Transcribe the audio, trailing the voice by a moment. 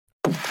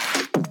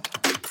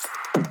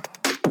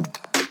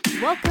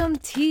Welcome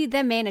to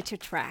The Manager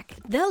Track,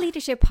 the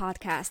leadership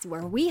podcast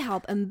where we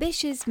help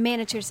ambitious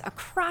managers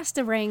across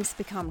the ranks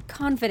become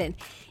confident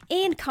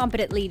and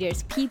competent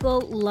leaders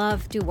people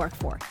love to work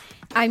for.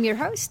 I'm your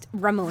host,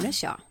 Ramona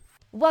Shaw.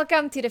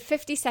 Welcome to the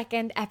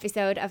 52nd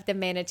episode of the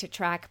Manager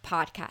Track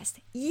podcast.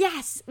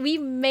 Yes, we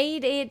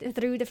made it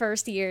through the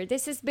first year.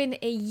 This has been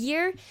a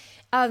year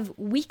of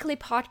weekly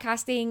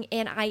podcasting,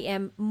 and I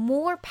am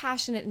more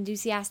passionate and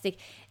enthusiastic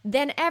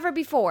than ever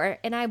before.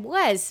 And I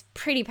was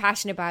pretty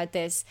passionate about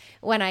this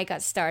when I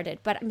got started,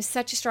 but I'm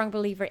such a strong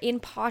believer in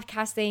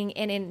podcasting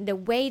and in the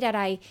way that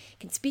I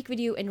can speak with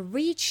you and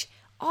reach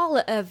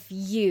all of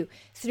you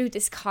through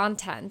this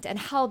content and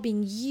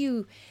helping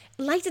you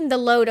lighten the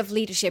load of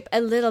leadership a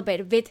little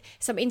bit with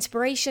some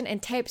inspiration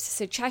and tips,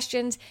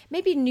 suggestions,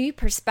 maybe new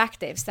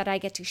perspectives that I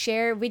get to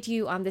share with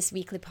you on this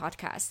weekly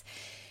podcast.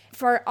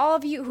 For all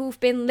of you who've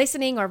been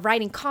listening or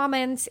writing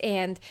comments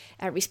and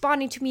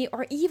responding to me,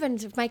 or even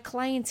my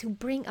clients who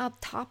bring up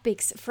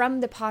topics from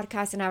the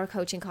podcast and our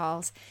coaching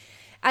calls,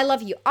 I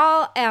love you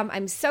all.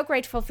 I'm so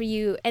grateful for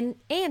you and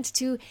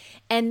to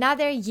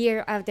another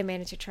year of the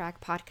Manager Track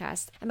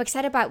podcast. I'm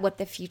excited about what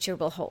the future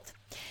will hold.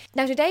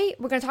 Now, today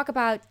we're going to talk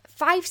about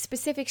 5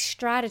 specific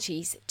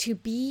strategies to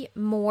be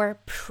more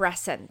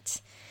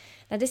present.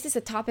 Now, this is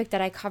a topic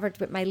that I covered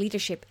with my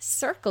Leadership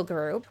Circle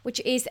group,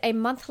 which is a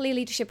monthly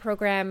leadership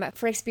program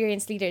for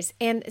experienced leaders.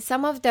 And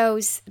some of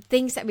those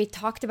things that we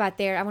talked about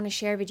there, I want to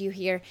share with you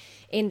here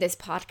in this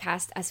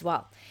podcast as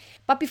well.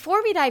 But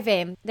before we dive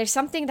in, there's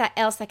something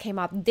else that came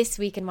up this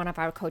week in one of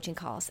our coaching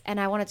calls, and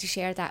I wanted to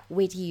share that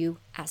with you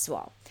as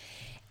well.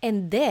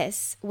 And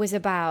this was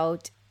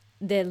about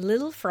the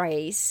little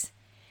phrase,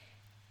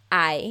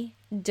 I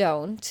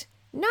don't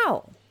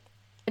know.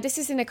 This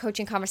is in a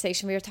coaching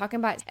conversation. We were talking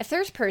about a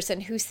third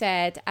person who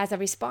said, as a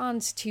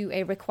response to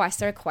a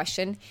request or a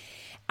question,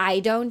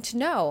 I don't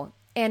know.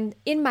 And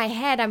in my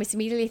head, I was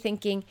immediately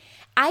thinking,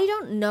 I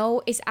don't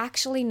know is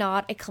actually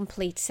not a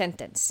complete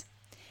sentence.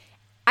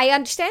 I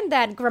understand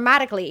that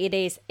grammatically it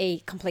is a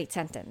complete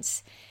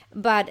sentence,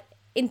 but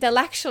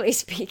intellectually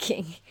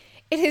speaking,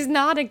 it is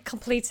not a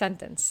complete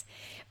sentence,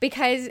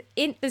 because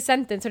in the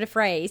sentence or the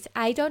phrase,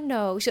 I don't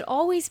know, should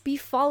always be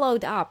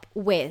followed up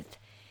with,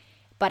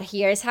 but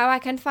here's how I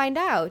can find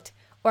out,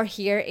 or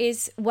here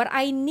is what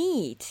I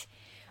need,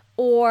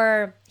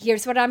 or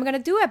here's what I'm going to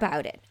do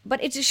about it.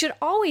 But it should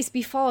always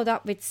be followed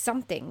up with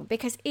something,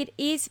 because it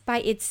is by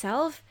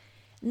itself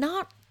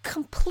not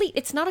complete.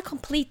 It's not a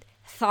complete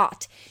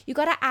thought. You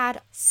got to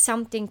add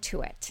something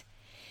to it.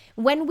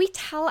 When we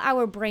tell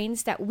our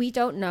brains that we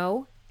don't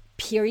know,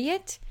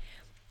 period,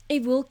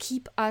 it will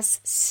keep us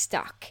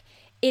stuck.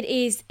 It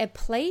is a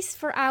place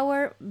for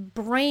our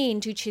brain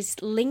to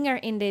just linger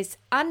in this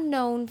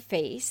unknown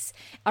phase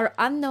or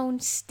unknown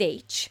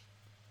stage.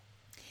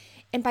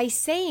 And by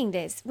saying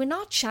this, we're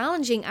not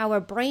challenging our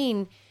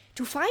brain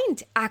to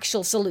find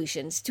actual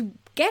solutions, to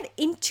get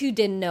into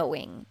the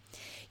knowing.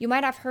 You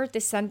might have heard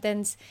this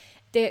sentence,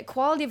 the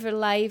quality of your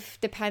life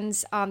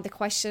depends on the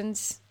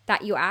questions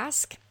that you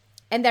ask.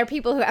 And there are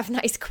people who have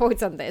nice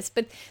quotes on this.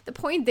 But the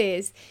point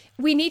is,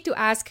 we need to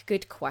ask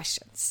good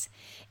questions.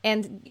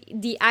 And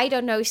the I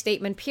don't know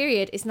statement,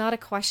 period, is not a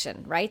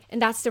question, right?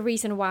 And that's the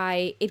reason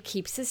why it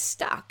keeps us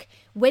stuck.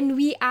 When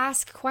we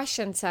ask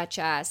questions such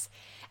as,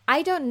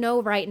 I don't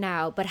know right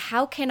now, but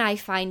how can I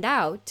find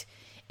out?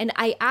 And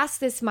I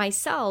ask this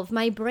myself,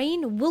 my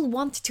brain will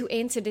want to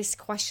answer this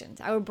question.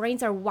 Our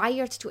brains are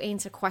wired to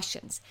answer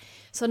questions.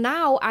 So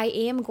now I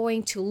am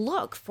going to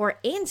look for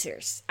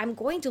answers. I'm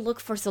going to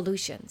look for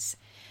solutions.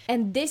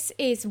 And this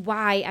is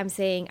why I'm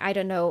saying I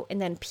don't know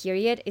and then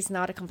period is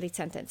not a complete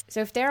sentence.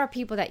 So if there are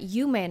people that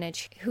you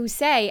manage who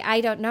say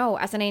I don't know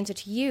as an answer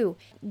to you,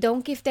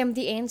 don't give them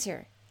the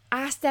answer.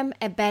 Ask them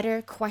a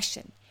better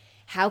question.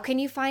 How can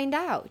you find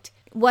out?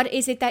 What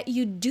is it that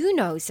you do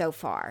know so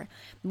far?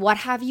 What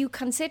have you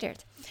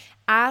considered?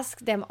 Ask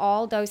them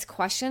all those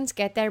questions,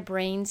 get their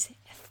brains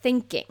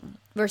thinking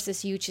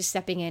versus you just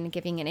stepping in and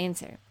giving an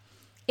answer.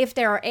 If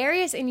there are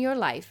areas in your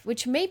life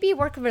which may be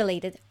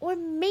work-related or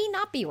may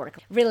not be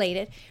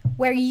work-related,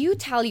 where you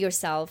tell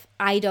yourself,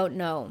 I don't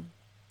know,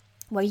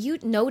 where you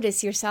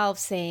notice yourself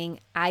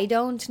saying, I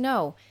don't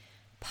know,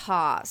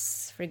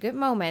 pause for a good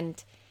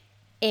moment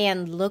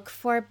and look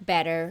for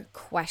better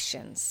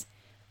questions.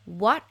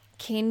 What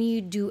can you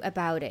do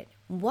about it?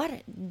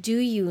 What do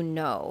you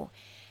know?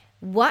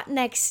 What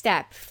next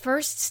step,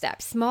 first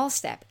step, small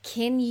step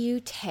can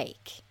you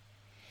take?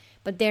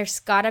 But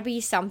there's gotta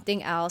be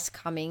something else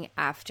coming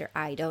after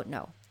I don't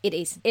know. It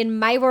is, in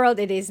my world,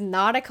 it is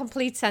not a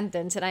complete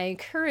sentence. And I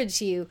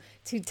encourage you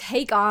to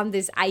take on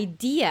this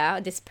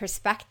idea, this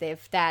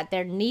perspective that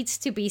there needs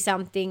to be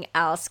something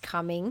else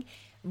coming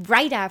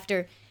right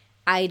after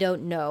I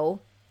don't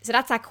know. So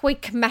that's a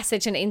quick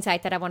message and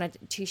insight that I wanted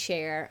to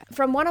share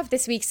from one of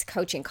this week's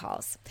coaching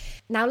calls.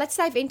 Now let's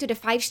dive into the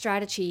 5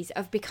 strategies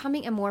of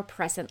becoming a more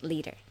present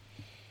leader.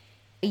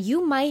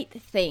 You might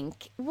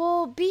think,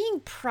 well,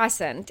 being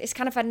present is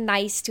kind of a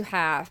nice to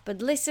have.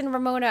 But listen,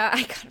 Ramona,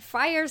 I got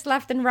fires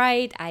left and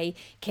right. I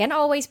can't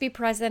always be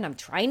present. I'm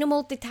trying to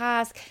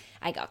multitask.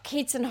 I got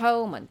kids at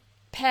home and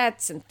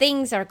pets and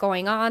things are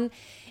going on.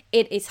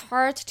 It is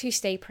hard to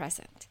stay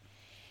present.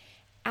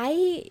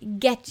 I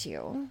get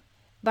you,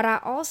 but I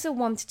also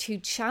want to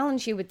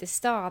challenge you with this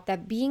thought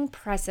that being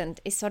present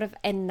is sort of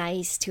a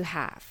nice to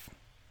have.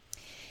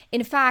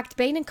 In fact,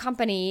 Bain &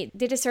 Company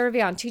did a survey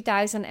on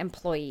 2,000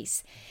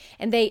 employees,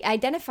 and they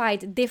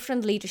identified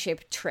different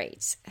leadership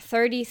traits,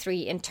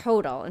 33 in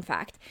total, in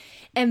fact.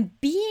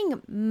 And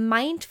being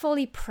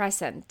mindfully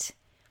present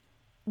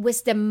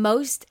was the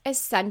most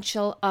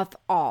essential of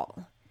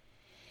all.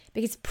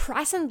 Because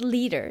present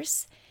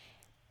leaders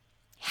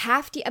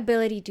have the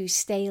ability to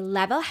stay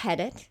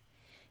level-headed,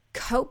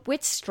 cope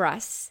with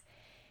stress,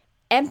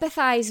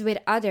 empathize with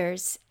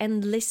others,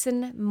 and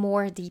listen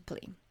more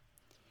deeply.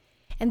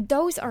 And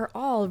those are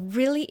all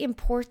really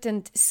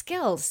important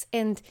skills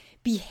and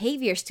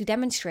behaviors to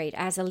demonstrate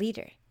as a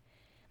leader.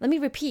 Let me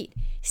repeat,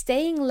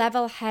 staying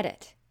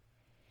level-headed,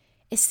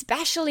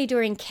 especially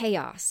during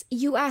chaos.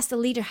 You as the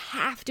leader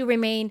have to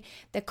remain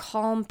the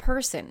calm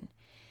person.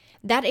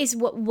 That is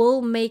what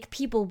will make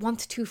people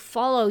want to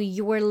follow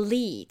your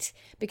lead,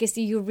 because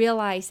you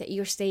realize that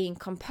you're staying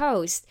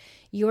composed,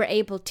 you're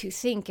able to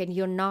think, and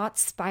you're not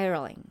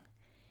spiraling.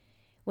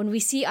 When we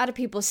see other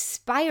people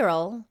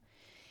spiral,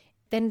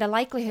 then the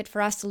likelihood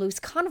for us to lose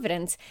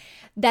confidence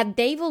that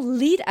they will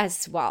lead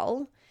us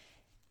well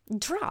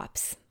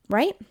drops,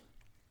 right?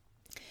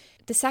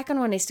 The second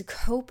one is to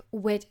cope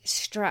with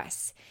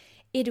stress.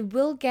 It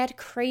will get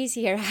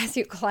crazier as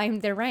you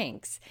climb the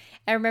ranks.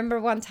 I remember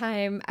one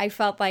time I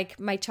felt like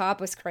my job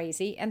was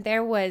crazy, and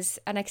there was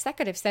an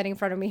executive standing in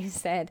front of me who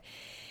said,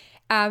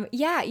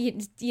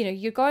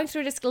 you're going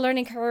through this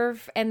learning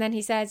curve. And then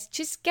he says,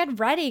 just get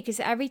ready,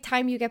 because every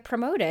time you get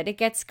promoted, it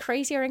gets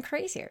crazier and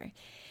crazier.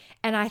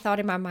 And I thought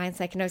in my mind,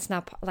 like, no, it's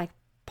not like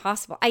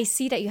possible. I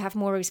see that you have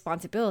more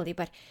responsibility,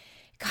 but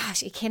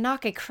gosh, it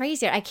cannot get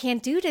crazier. I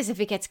can't do this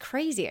if it gets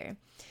crazier.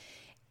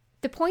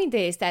 The point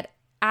is that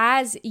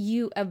as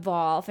you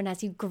evolve and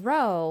as you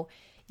grow,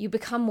 you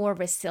become more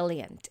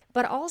resilient.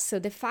 But also,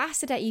 the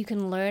faster that you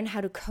can learn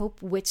how to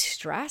cope with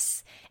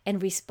stress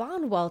and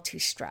respond well to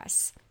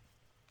stress,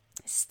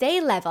 stay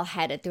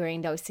level-headed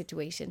during those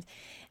situations,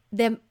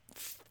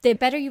 the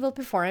better you will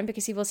perform,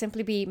 because you will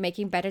simply be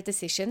making better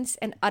decisions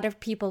and other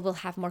people will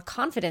have more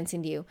confidence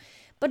in you.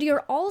 But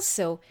you're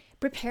also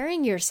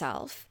preparing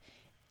yourself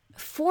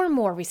for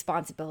more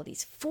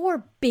responsibilities,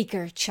 for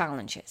bigger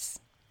challenges.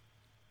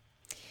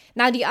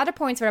 Now, the other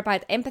points were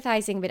about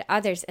empathizing with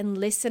others and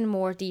listen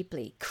more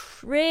deeply.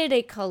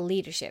 Critical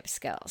leadership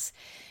skills.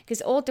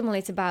 Because ultimately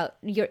it's about,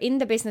 you're in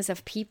the business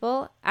of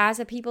people as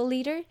a people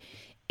leader.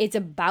 It's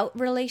about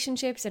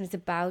relationships and it's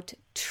about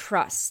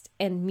trust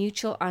and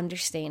mutual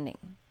understanding.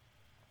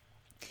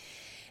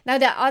 Now,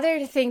 the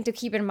other thing to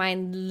keep in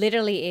mind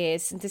literally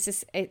is, and this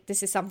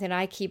is something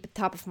I keep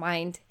top of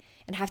mind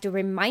and have to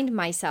remind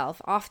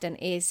myself often,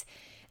 is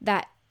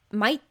that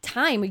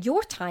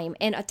your time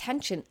and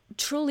attention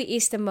truly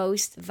is the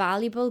most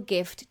valuable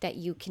gift that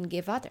you can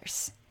give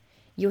others.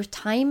 Your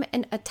time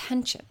and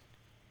attention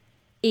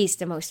is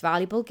the most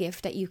valuable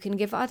gift that you can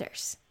give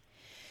others.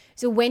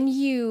 So when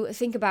you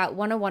think about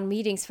one-on-one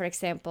meetings, for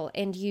example,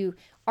 and you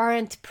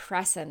aren't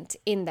present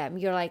in them,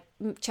 you're like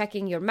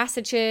checking your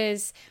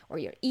messages or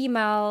your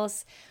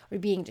emails or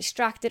being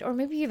distracted, or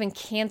maybe you even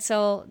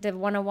cancel the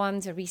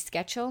one-on-ones or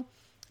reschedule,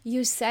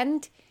 you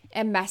send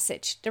a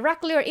message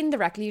directly or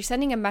indirectly. You're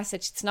sending a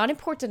message, it's not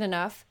important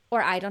enough,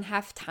 or I don't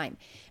have time.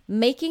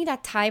 Making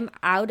that time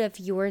out of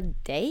your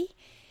day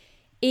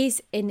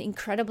is an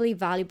incredibly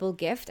valuable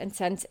gift and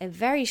sends a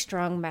very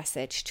strong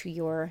message to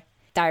your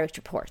direct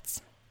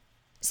reports.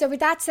 So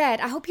with that said,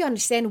 I hope you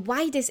understand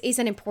why this is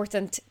an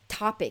important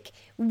topic.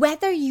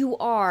 Whether you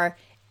are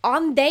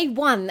on day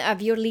one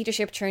of your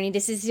leadership journey,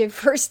 this is your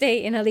first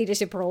day in a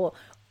leadership role,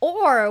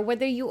 or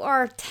whether you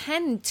are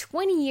 10,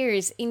 20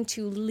 years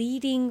into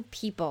leading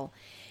people,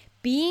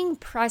 being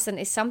present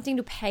is something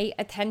to pay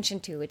attention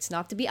to. It's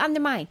not to be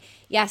undermined.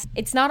 Yes,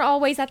 it's not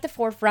always at the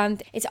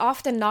forefront. It's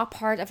often not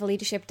part of a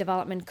leadership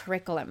development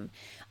curriculum,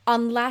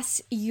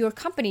 unless your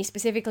company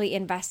specifically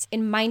invests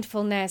in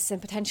mindfulness and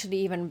potentially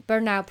even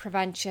burnout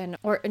prevention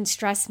or in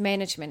stress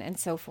management and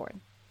so forth.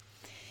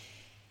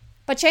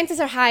 But chances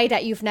are high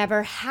that you've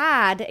never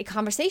had a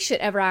conversation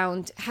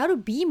around how to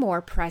be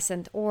more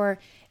present, or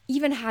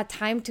even had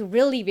time to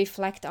really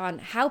reflect on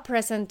how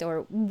present,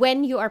 or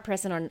when you are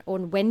present, or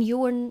when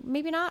you are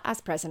maybe not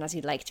as present as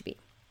you'd like to be.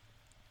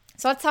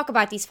 So let's talk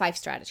about these 5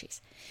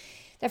 strategies.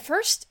 The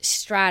first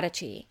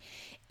strategy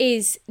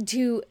is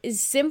to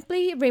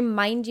simply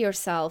remind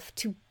yourself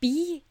to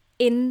be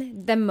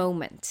in the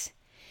moment.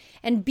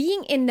 And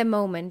being in the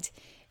moment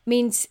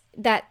means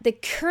that the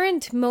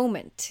current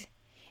moment,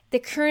 the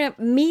current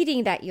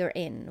meeting that you're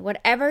in,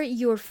 whatever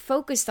you're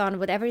focused on,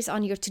 whatever is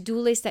on your to-do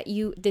list that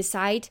you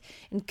decide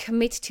and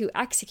commit to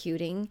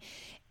executing,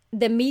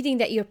 the meeting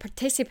that you're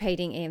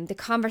participating in, the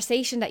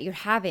conversation that you're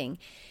having,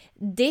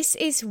 this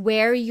is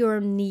where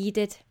you're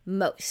needed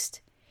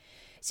most.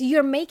 So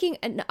you're making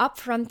an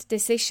upfront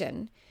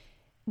decision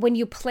when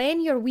you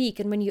plan your week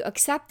and when you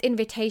accept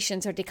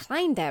invitations or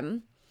decline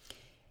them,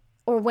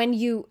 or when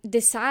you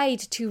decide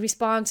to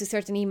respond to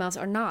certain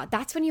emails or not.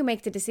 That's when you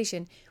make the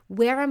decision.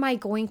 Where am I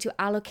going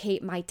to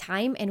allocate my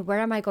time and where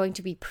am I going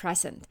to be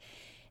present?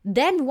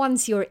 Then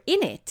once you're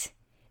in it,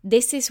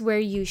 this is where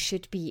you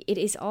should be. It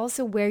is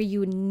also where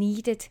you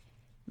need it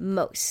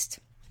most.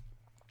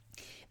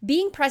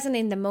 Being present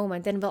in the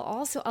moment then will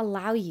also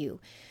allow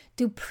you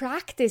to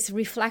practice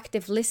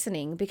reflective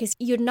listening, because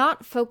you're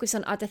not focused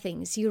on other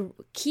things. You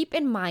keep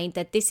in mind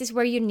that this is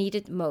where you need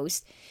it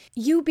most.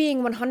 You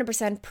being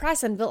 100%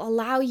 present will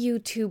allow you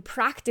to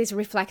practice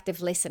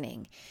reflective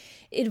listening.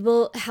 It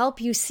will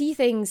help you see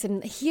things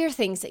and hear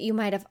things that you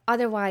might have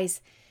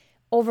otherwise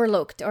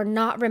overlooked or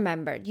not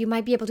remembered. You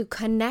might be able to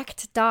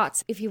connect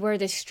dots. If you were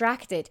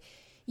distracted,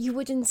 you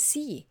wouldn't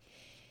see.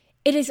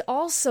 It is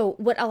also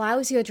what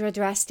allows you to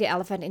address the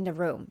elephant in the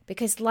room,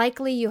 because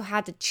likely you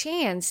had the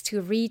chance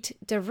to read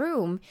the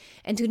room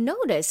and to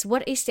notice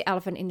what is the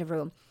elephant in the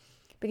room.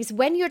 Because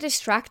when you're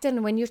distracted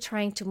and when you're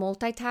trying to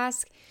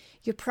multitask,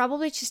 you're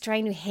probably just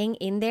trying to hang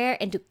in there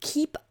and to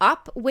keep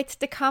up with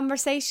the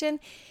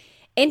conversation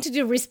and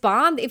to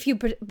respond if you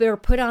were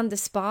put on the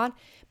spot,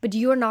 but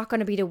you're not going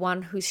to be the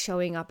one who's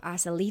showing up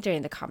as a leader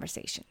in the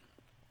conversation.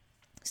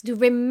 So to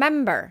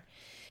remember.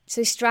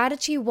 So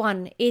strategy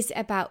 1 is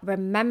about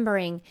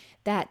remembering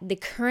that the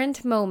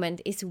current moment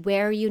is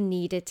where you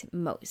need it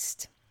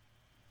most.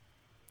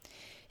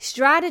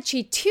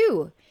 Strategy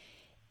 2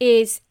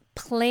 is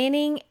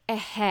planning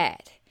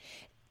ahead.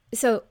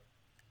 So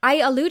I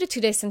alluded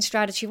to this in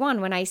strategy 1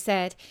 when I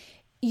said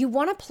you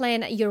want to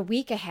plan your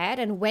week ahead,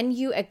 and when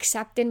you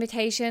accept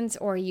invitations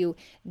or you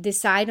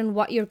decide on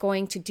what you're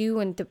going to do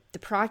and the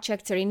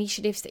projects or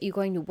initiatives that you're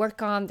going to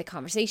work on, the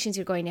conversations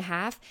you're going to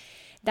have,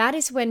 that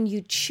is when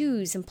you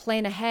choose and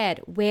plan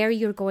ahead where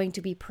you're going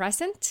to be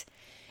present,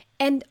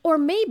 and or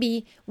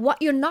maybe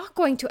what you're not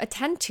going to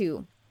attend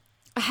to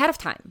ahead of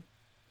time.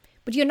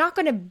 But you're not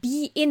going to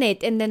be in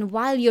it and then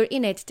while you're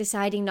in it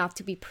deciding not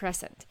to be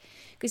present.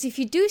 Because if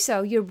you do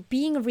so, you're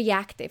being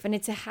reactive, and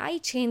it's a high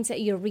chance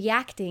that you're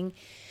reacting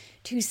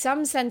to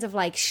some sense of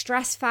like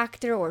stress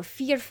factor or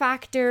fear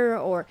factor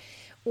or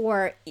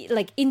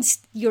like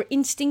your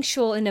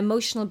instinctual and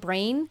emotional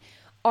brain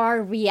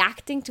are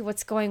reacting to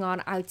what's going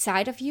on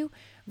outside of you,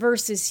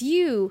 versus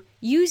you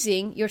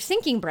using your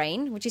thinking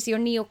brain, which is your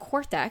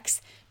neocortex,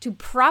 to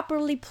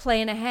properly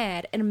plan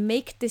ahead and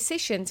make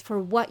decisions for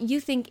what you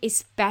think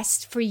is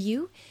best for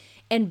you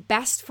and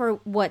best for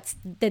what's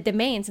the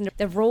demands and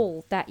the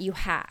role that you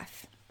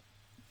have.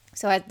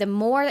 So the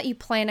more that you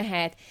plan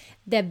ahead,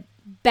 the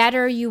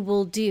better you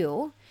will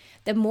do.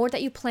 The more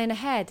that you plan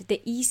ahead,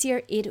 the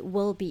easier it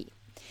will be.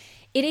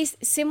 It is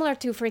similar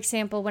to, for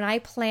example, when I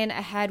plan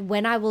ahead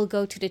when I will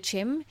go to the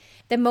gym.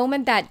 The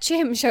moment that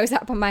gym shows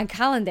up on my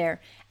calendar,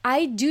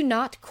 I do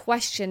not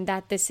question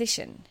that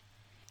decision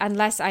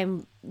unless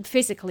I'm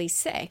physically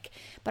sick.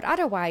 But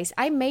otherwise,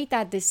 I made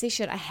that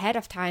decision ahead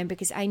of time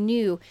because I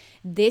knew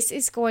this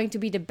is going to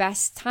be the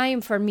best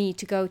time for me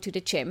to go to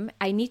the gym.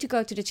 I need to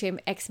go to the gym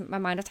X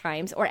amount of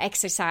times, or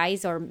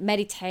exercise or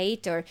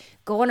meditate or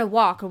go on a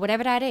walk or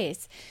whatever that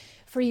is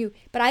for you.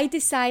 But I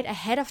decide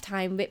ahead of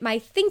time with my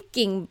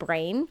thinking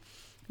brain,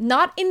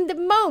 not in the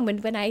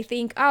moment when I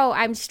think, oh,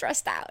 I'm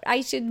stressed out,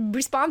 I should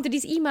respond to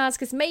these emails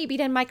because maybe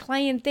then my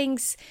client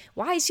thinks,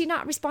 why is she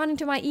not responding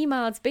to my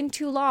email? It's been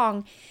too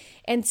long.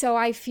 And so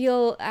I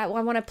feel I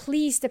want to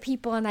please the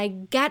people, and I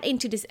get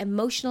into this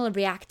emotional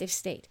reactive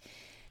state.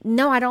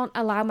 No, I don't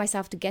allow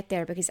myself to get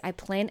there because I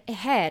plan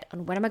ahead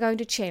on when am I going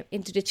to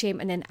into the gym,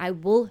 and then I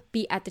will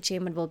be at the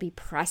gym and will be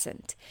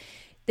present.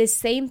 The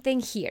same thing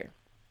here.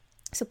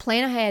 So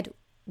plan ahead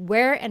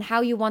where and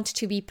how you want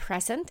to be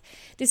present.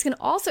 This can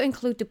also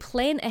include to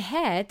plan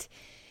ahead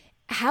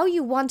how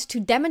you want to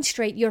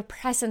demonstrate your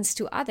presence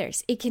to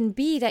others. It can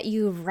be that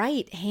you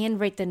write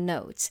handwritten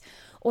notes,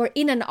 or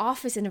in an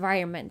office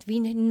environment. We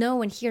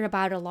know and hear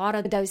about a lot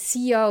of those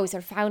CEOs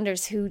or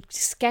founders who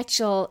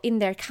schedule in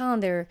their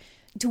calendar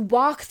to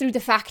walk through the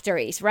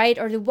factories, right?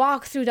 Or to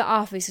walk through the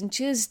office and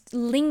just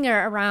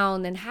linger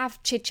around and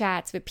have chit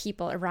chats with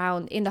people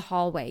around in the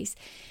hallways.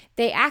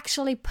 They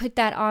actually put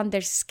that on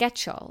their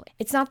schedule.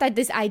 It's not that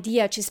this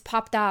idea just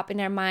popped up in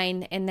their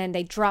mind and then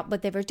they drop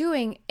what they were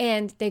doing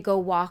and they go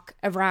walk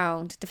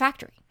around the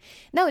factory.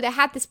 No, they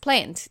had this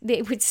planned.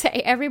 They would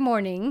say every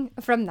morning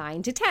from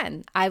 9 to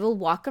 10, I will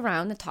walk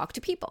around and talk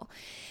to people.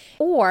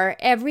 Or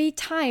every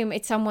time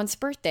it's someone's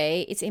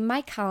birthday, it's in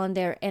my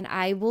calendar and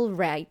I will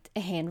write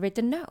a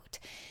handwritten note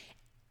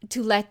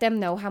to let them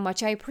know how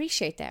much I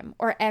appreciate them.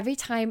 Or every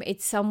time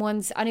it's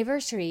someone's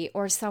anniversary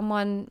or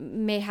someone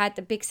may had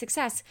a big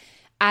success,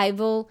 I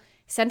will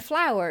send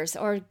flowers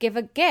or give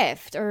a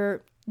gift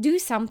or do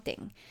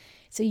something.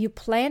 So you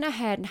plan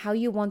ahead on how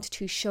you want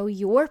to show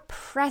your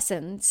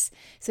presence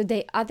so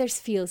that others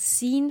feel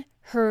seen,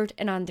 heard,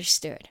 and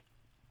understood.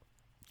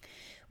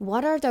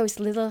 What are those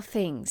little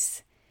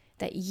things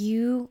that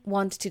you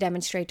want to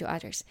demonstrate to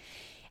others?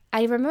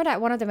 I remember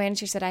that one of the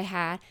managers that I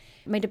had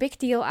made a big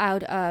deal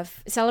out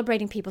of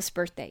celebrating people's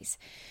birthdays.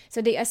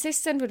 So the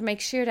assistant would make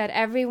sure that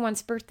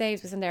everyone's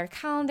birthdays was in their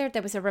calendar.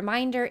 There was a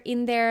reminder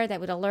in there that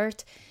would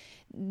alert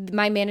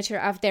my manager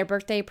of their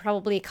birthday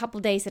probably a couple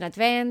days in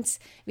advance.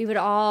 We would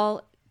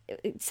all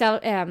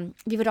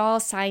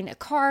sign a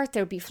card.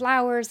 There would be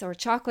flowers or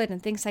chocolate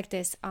and things like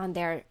this on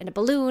there, and a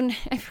balloon.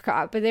 I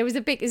forgot, but it was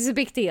a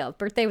big deal.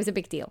 Birthday was a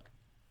big deal.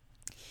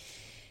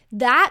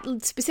 That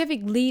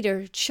specific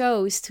leader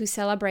chose to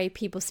celebrate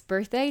people's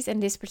birthdays in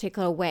this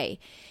particular way.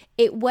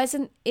 It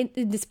wasn't in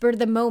the spur of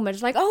the moment.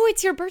 It's like, oh,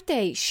 it's your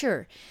birthday.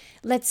 Sure,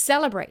 let's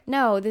celebrate.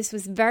 No, this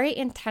was very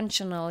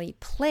intentionally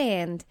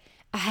planned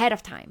ahead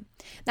of time.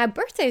 Now,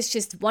 birthday is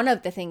just one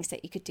of the things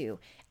that you could do.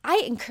 I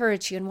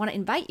encourage you and want to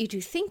invite you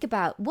to think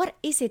about, what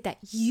is it that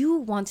you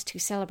want to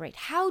celebrate?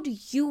 How do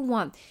you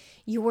want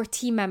your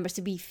team members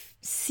to be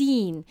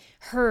seen,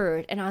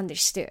 heard, and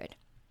understood?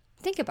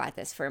 Think about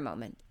this for a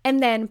moment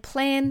and then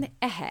plan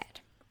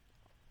ahead.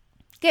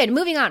 Good.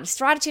 Moving on.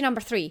 Strategy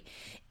number 3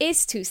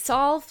 is to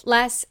solve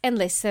less and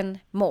listen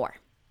more.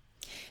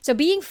 So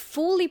being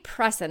fully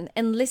present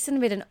and listen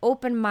with an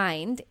open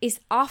mind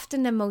is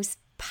often the most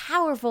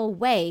powerful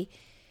way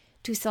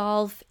to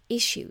solve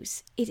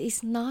issues. It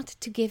is not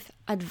to give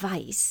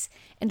advice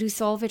and to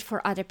solve it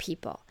for other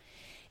people.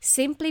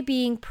 Simply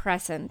being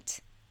present,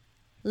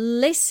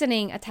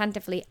 listening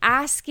attentively,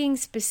 asking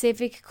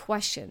specific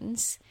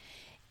questions,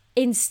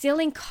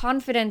 instilling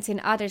confidence in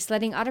others,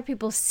 letting other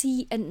people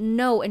see and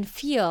know and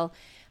feel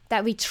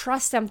that we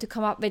trust them to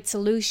come up with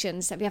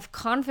solutions, that we have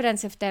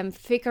confidence of them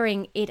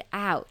figuring it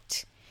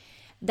out.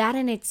 That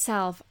in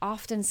itself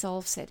often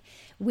solves it.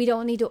 We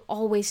don't need to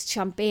always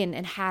jump in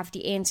and have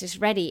the answers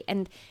ready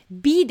and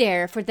be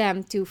there for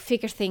them to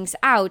figure things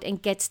out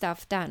and get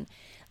stuff done.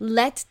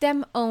 Let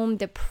them own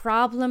the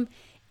problem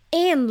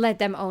and let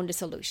them own the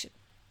solution.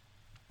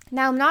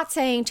 Now, I'm not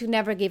saying to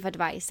never give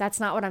advice. That's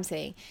not what I'm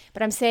saying.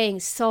 But I'm saying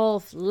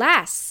solve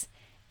less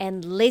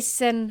and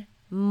listen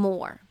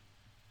more.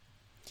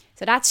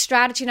 So that's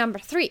strategy number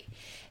 3.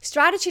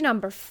 Strategy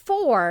number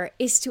 4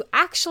 is to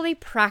actually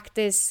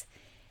practice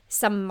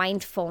some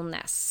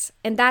mindfulness.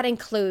 And that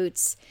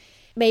includes,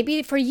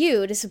 maybe for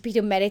you, this would be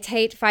to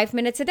meditate 5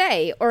 minutes a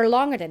day or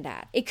longer than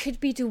that. It could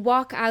be to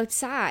walk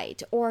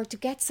outside or to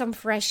get some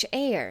fresh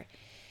air,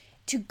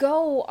 to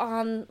go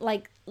on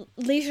like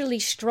leisurely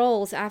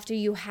strolls after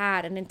you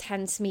had an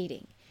intense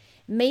meeting.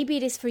 Maybe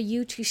it is for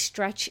you to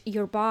stretch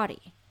your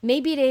body.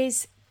 Maybe it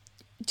is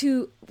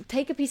to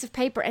take a piece of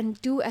paper and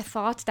do a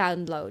thought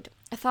download.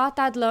 A thought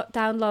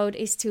download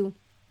is to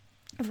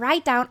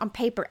write down on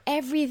paper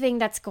everything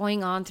that's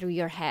going on through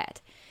your head.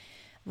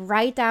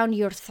 Write down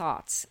your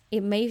thoughts.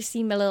 It may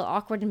seem a little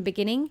awkward in the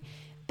beginning,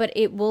 but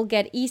it will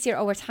get easier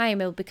over time.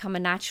 It will become a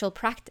natural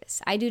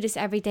practice. I do this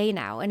every day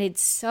now, and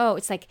it's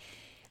like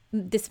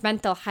this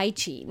mental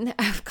hygiene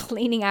of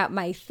cleaning out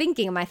my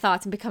thinking and my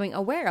thoughts and becoming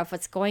aware of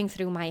what's going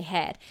through my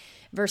head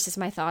versus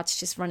my thoughts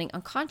just running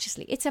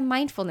unconsciously. It's a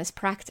mindfulness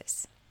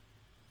practice.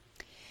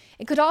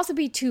 It could also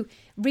be to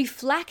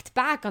reflect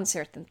back on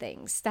certain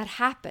things that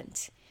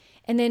happened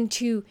and then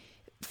to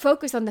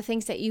focus on the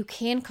things that you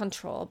can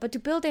control, but to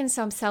build in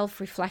some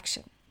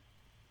self-reflection.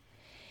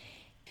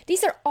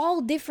 These are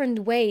all different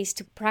ways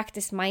to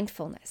practice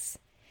mindfulness.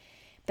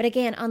 But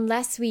again,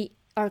 unless we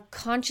are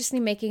consciously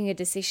making a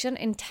decision,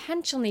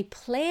 intentionally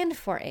plan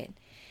for it,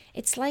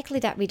 it's likely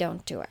that we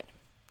don't do it.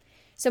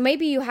 So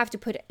maybe you have to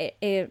put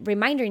a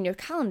reminder in your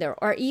calendar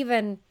or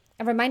even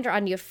a reminder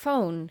on your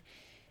phone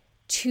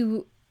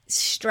to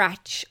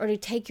stretch or to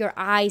take your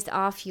eyes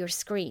off your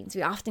screens.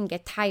 We often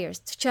get tired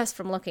just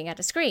from looking at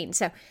a screen.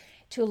 So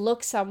to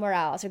look somewhere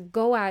else or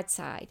go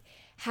outside.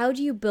 How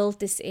do you build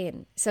this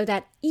in so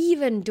that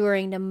even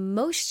during the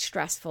most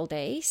stressful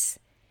days,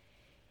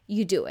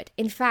 you do it?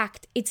 In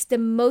fact, it's the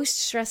most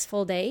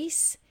stressful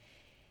days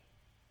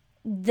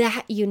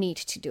that you need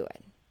to do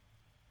it.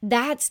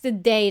 That's the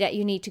day that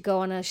you need to go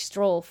on a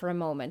stroll for a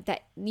moment,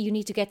 that you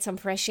need to get some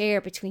fresh air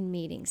between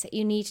meetings, that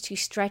you need to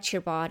stretch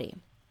your body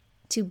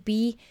to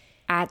be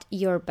at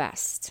your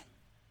best.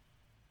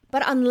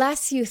 But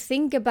unless you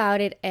think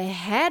about it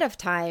ahead of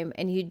time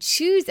and you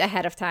choose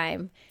ahead of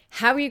time,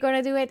 how are you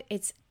going to do it?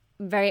 It's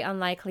very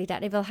unlikely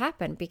that it will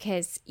happen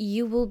because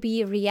you will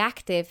be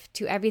reactive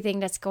to everything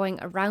that's going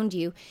around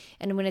you.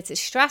 And when it's a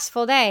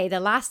stressful day,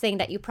 the last thing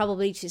that you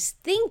probably just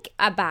think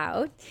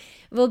about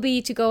will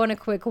be to go on a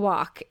quick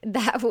walk.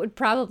 That would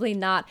probably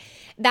not,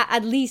 that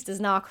at least does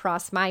not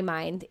cross my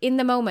mind in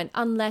the moment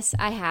unless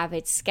I have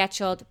it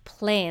scheduled,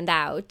 planned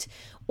out,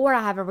 or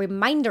I have a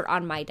reminder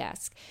on my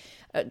desk.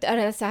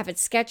 Unless I have it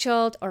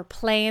scheduled or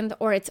planned,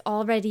 or it's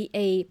already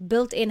a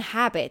built-in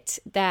habit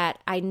that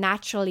I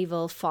naturally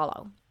will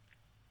follow.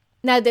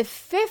 Now, the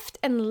 5th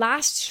and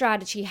last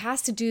strategy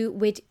has to do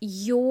with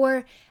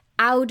your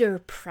outer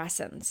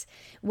presence,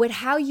 with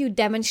how you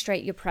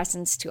demonstrate your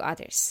presence to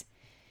others.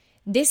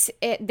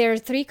 There are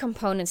 3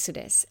 components to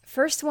this.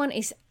 First one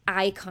is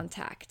eye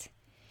contact.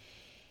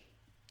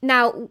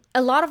 Now,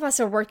 a lot of us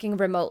are working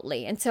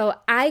remotely, and so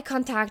eye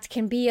contact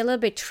can be a little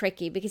bit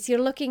tricky because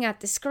you're looking at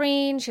the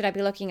screen. Should I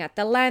be looking at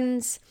the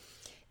lens?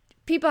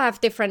 People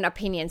have different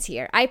opinions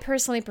here. I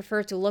personally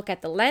prefer to look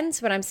at the lens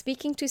when I'm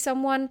speaking to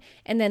someone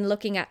and then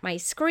looking at my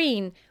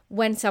screen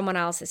when someone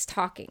else is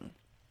talking.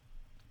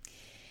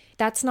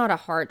 That's not a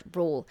hard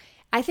rule.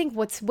 I think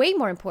what's way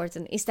more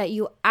important is that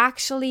you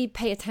actually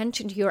pay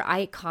attention to your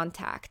eye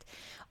contact.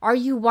 Are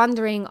you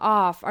wandering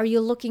off? Are you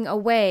looking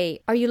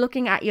away? Are you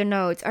looking at your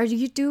notes? Are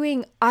you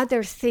doing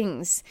other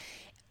things?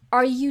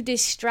 Are you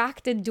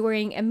distracted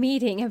during a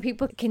meeting? And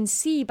people can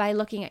see by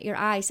looking at your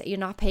eyes that you're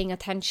not paying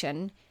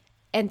attention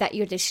and that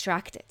you're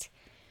distracted.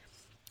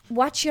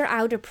 Watch your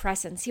outer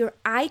presence. Your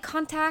eye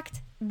contact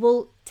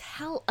will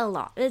tell a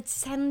lot. It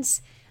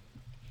sends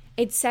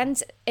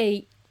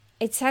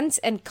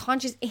an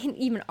conscious and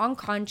even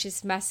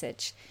unconscious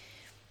message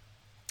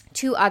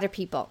to other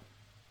people.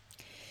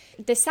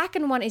 The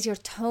second one is your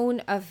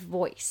tone of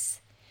voice.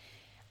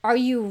 Are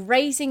you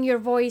raising your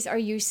voice? Are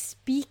you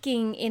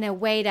speaking in a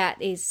way that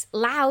is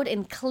loud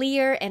and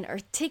clear and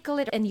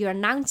articulate, and you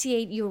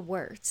enunciate your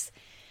words?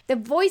 The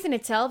voice in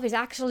itself is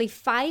actually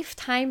 5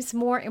 times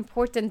more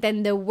important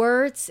than the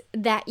words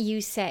that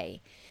you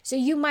say. So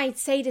you might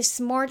say the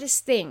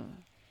smartest thing,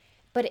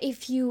 but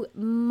if you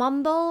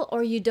mumble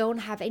or you don't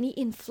have any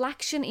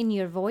inflection in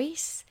your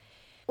voice,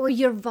 or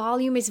your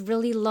volume is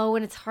really low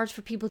and it's hard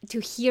for people to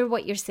hear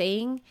what you're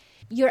saying,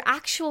 your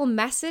actual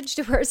message,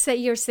 the words that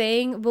you're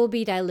saying, will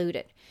be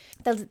diluted.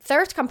 The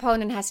third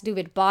component has to do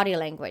with body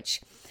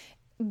language.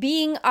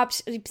 Being up,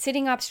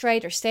 sitting up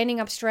straight or standing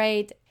up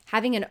straight,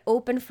 having an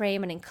open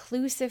frame, an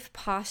inclusive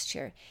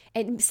posture,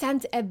 it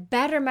sends a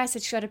better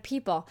message to other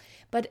people.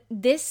 But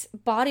this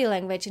body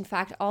language, in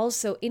fact,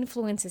 also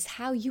influences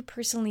how you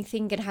personally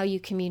think and how you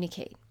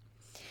communicate.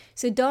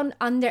 So don't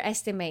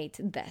underestimate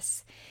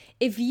this.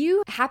 If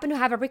you happen to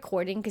have a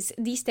recording, because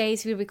these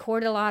days we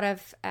record a lot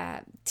of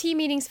team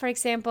meetings, for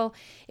example,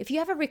 if you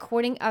have a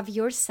recording of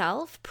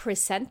yourself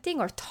presenting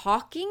or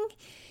talking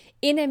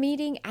in a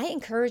meeting, I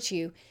encourage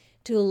you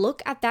to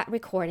look at that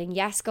recording.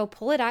 Yes, go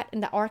pull it out in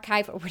the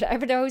archive or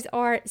whatever those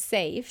are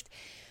saved.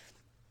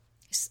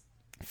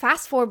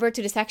 Fast forward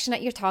to the section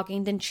that you're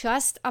talking, then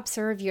just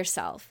observe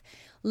yourself.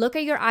 Look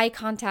at your eye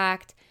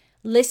contact,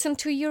 listen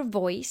to your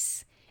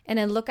voice, and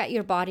then look at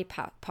your body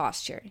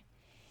posture.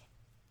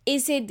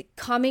 Is it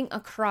coming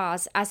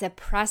across as a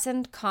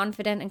present,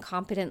 confident, and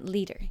competent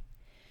leader?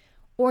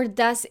 Or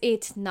does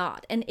it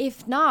not? And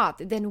if not,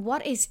 then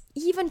what is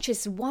even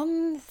just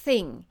one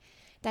thing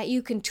that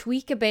you can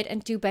tweak a bit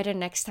and do better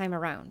next time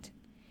around?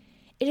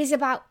 It is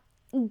about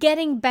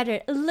getting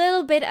better a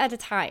little bit at a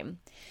time.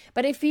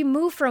 But if we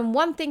move from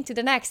one thing to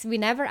the next, we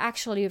never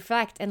actually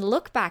reflect and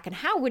look back and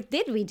how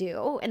did we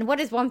do? And what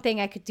is one thing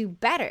I could do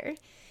better?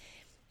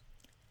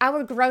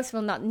 Our growth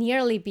will not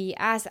nearly be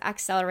as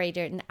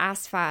accelerated and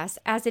as fast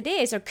as it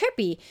is or could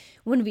be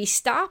when we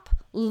stop,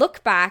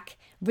 look back,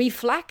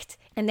 reflect,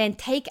 and then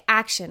take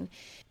action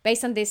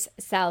based on this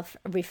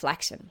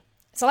self-reflection.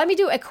 So let me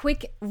do a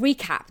quick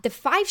recap. The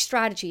 5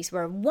 strategies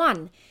were: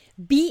 1,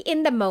 be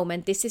in the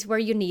moment. This is where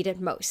you need it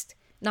most.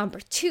 Number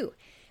 2,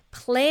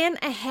 plan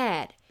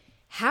ahead.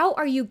 How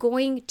are you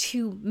going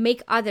to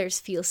make others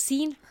feel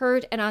seen,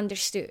 heard, and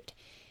understood?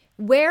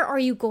 Where are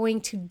you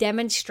going to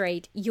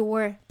demonstrate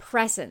your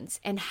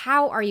presence, and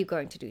how are you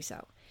going to do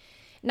so?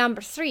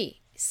 Number 3,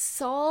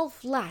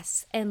 solve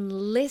less and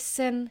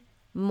listen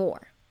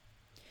more.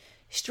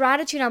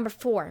 Strategy number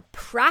 4,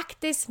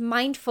 practice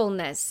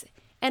mindfulness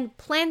and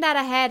plan that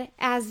ahead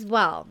as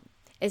well,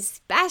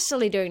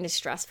 especially during the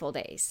stressful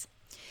days.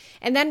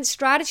 And then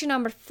strategy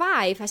number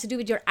 5 has to do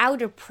with your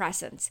outer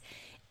presence.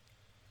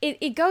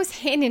 It goes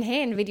hand in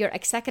hand with your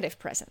executive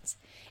presence.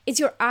 It's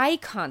your eye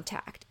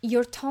contact,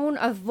 your tone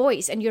of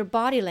voice, and your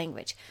body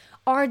language.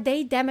 Are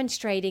they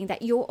demonstrating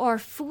that you are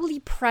fully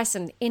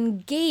present,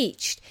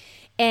 engaged,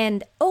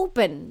 and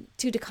open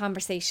to the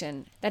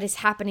conversation that is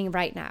happening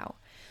right now?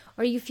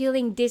 Or are you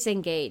feeling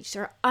disengaged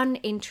or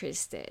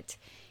uninterested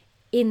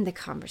in the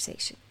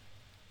conversation?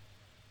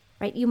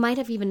 Right? You might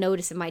have even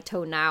noticed in my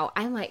tone now,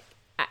 I'm like,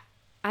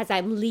 as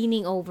I'm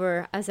leaning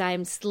over, as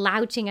I'm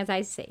slouching as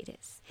I say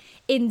this.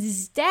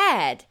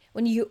 Instead,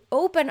 when you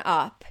open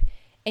up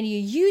and you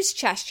use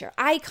gesture,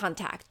 eye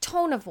contact,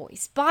 tone of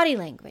voice, body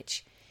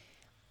language,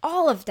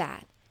 all of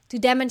that to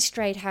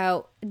demonstrate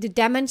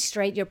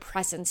your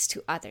presence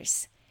to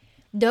others.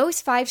 Those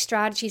 5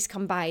 strategies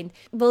combined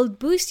will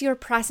boost your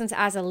presence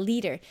as a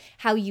leader,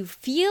 how you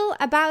feel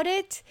about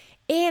it,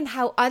 and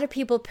how other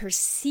people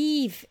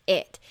perceive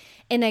it.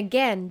 And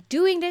again,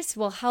 doing this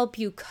will help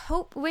you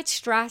cope with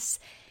stress,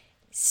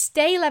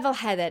 stay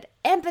level-headed,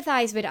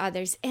 empathize with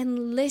others,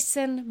 and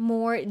listen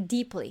more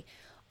deeply.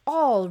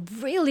 All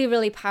really,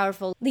 really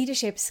powerful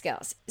leadership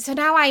skills. So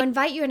now I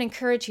invite you and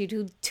encourage you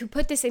to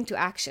put this into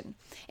action.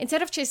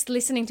 Instead of just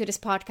listening to this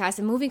podcast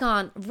and moving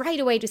on right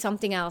away to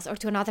something else or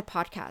to another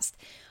podcast,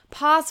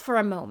 pause for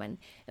a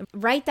moment and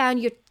write down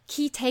your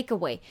key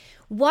takeaway.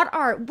 What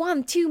are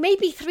 1, 2,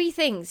 maybe 3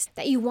 things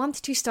that you want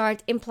to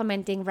start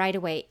implementing right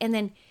away? And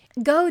then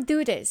Go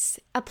do this.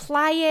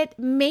 Apply it,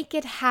 make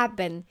it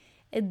happen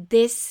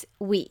this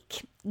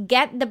week.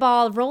 Get the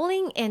ball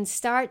rolling and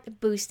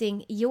start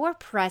boosting your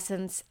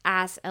presence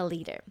as a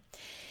leader.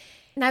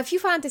 Now, if you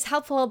found this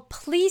helpful,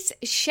 please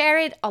share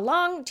it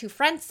along to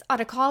friends,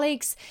 other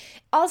colleagues.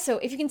 Also,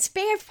 if you can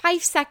spare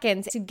 5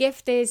 seconds to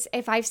give this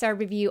a 5-star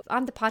review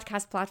on the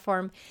podcast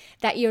platform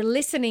that you're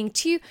listening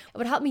to, it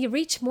would help me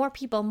reach more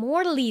people,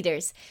 more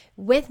leaders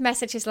with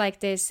messages like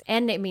this,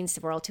 and it means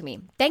the world to me.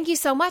 Thank you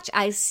so much.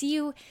 I'll see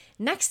you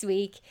next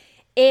week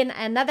in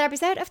another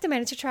episode of the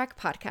Manager Track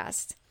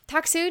podcast.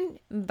 Talk soon.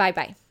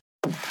 Bye-bye.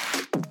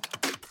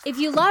 If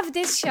you love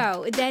this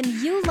show, then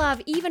you'll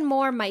love even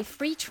more my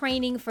free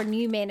training for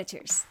new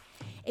managers.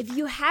 If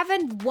you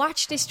haven't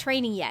watched this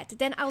training yet,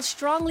 then I'll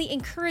strongly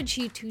encourage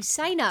you to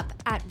sign up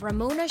at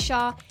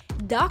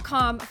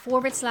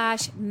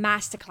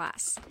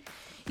ramonashaw.com/masterclass.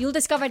 You'll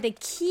discover the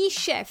key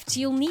shifts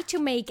you'll need to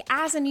make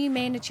as a new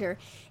manager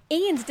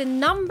and the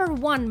number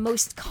one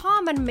most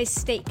common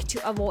mistake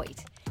to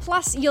avoid.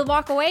 Plus, you'll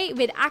walk away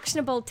with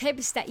actionable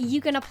tips that you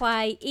can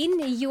apply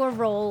in your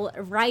role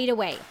right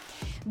away.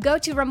 Go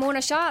to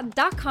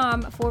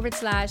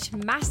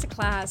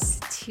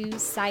ramonashaw.com/masterclass to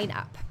sign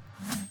up.